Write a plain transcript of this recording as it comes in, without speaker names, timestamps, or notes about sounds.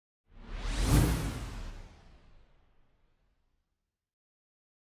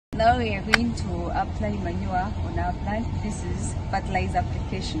Now we are going to apply manure on our plant. This is fertilizer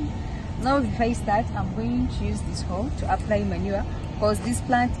application. Now if I start, I'm going to use this hoe to apply manure because this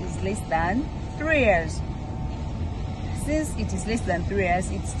plant is less than 3 years. Since it is less than 3 years,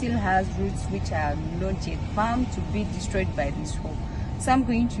 it still has roots which are not yet firm to be destroyed by this hoe. So I'm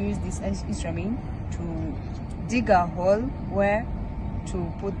going to use this instrument to dig a hole where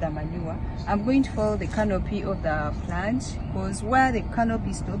to put the manure. I'm going to follow the canopy of the plant because where the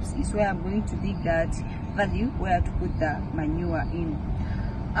canopy stops is where I'm going to dig that value where to put the manure in.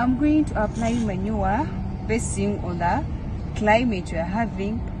 I'm going to apply manure basing on the climate we're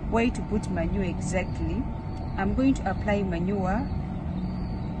having, where to put manure exactly. I'm going to apply manure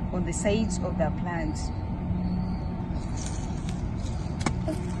on the sides of the plant.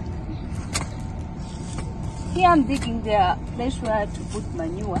 Here I'm digging the place where to put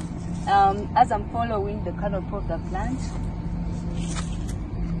manure as I'm following the canopy of the plant.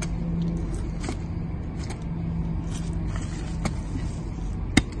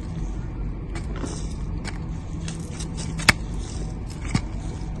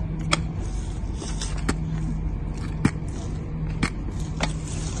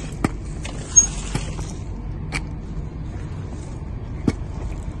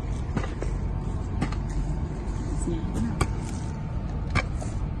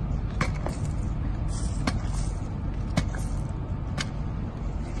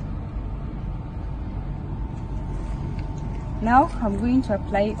 Now I'm going to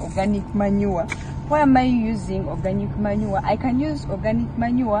apply organic manure. Why am I using organic manure? I can use organic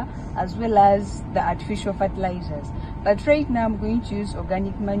manure as well as the artificial fertilizers. But right now I'm going to use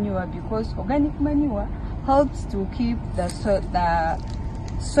organic manure because organic manure helps to keep the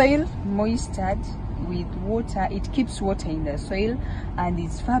soil moistured with water. It keeps water in the soil, and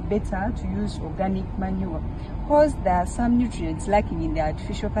it's far better to use organic manure because there are some nutrients lacking in the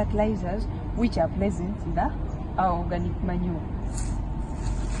artificial fertilizers which are present in our organic manure.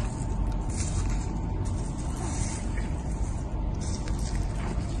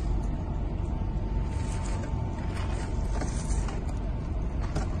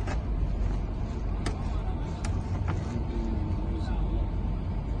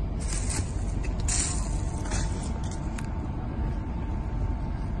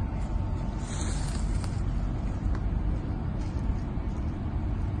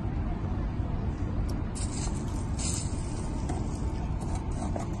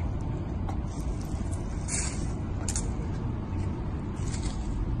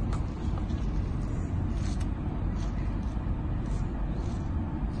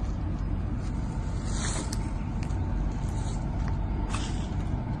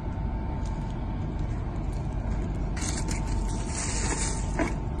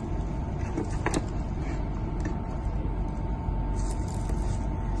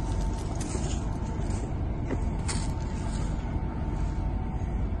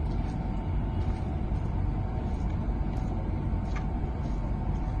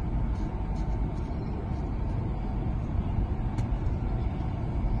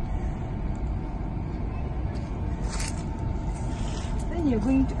 You're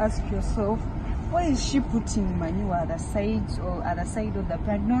going to ask yourself, why is she putting manure at the sides or at the side of the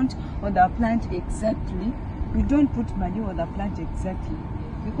plant, not on the plant exactly? We don't put manure on the plant exactly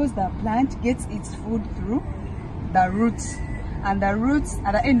because the plant gets its food through the roots, and the roots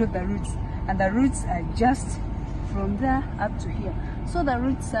at the end of the roots, and the roots are just from there up to here. So the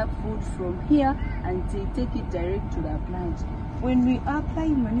roots have food from here and they take it direct to the plant. When we apply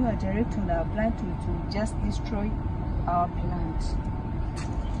manure direct on the plant, it will just destroy our plant.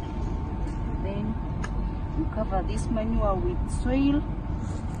 Then you cover this manure with soil.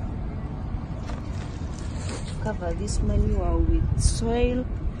 Cover this manure with soil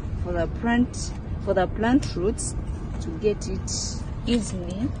for the plant roots to get it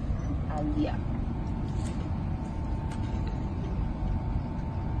easily earlier.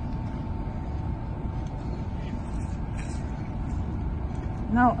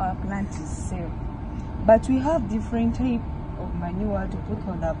 Now our plant is safe, but we have different type of manure to put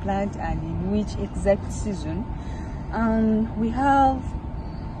on the plant and in which exact season. We have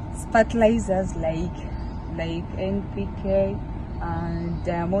fertilizers like NPK and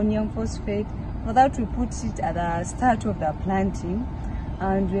ammonium phosphate. For that we put it at the start of the planting,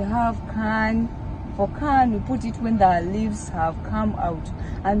 and we have can. For can, we put it when the leaves have come out,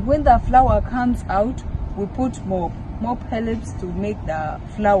 and when the flower comes out we put mop. Mop helps to make the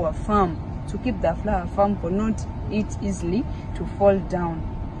flower firm, to keep the flower firm for not it easily to fall down.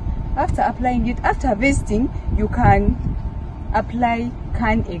 After applying it, after harvesting, you can apply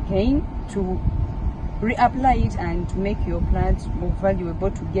can again to reapply it and make your plant more valuable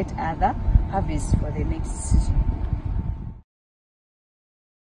to get other harvests for the next season.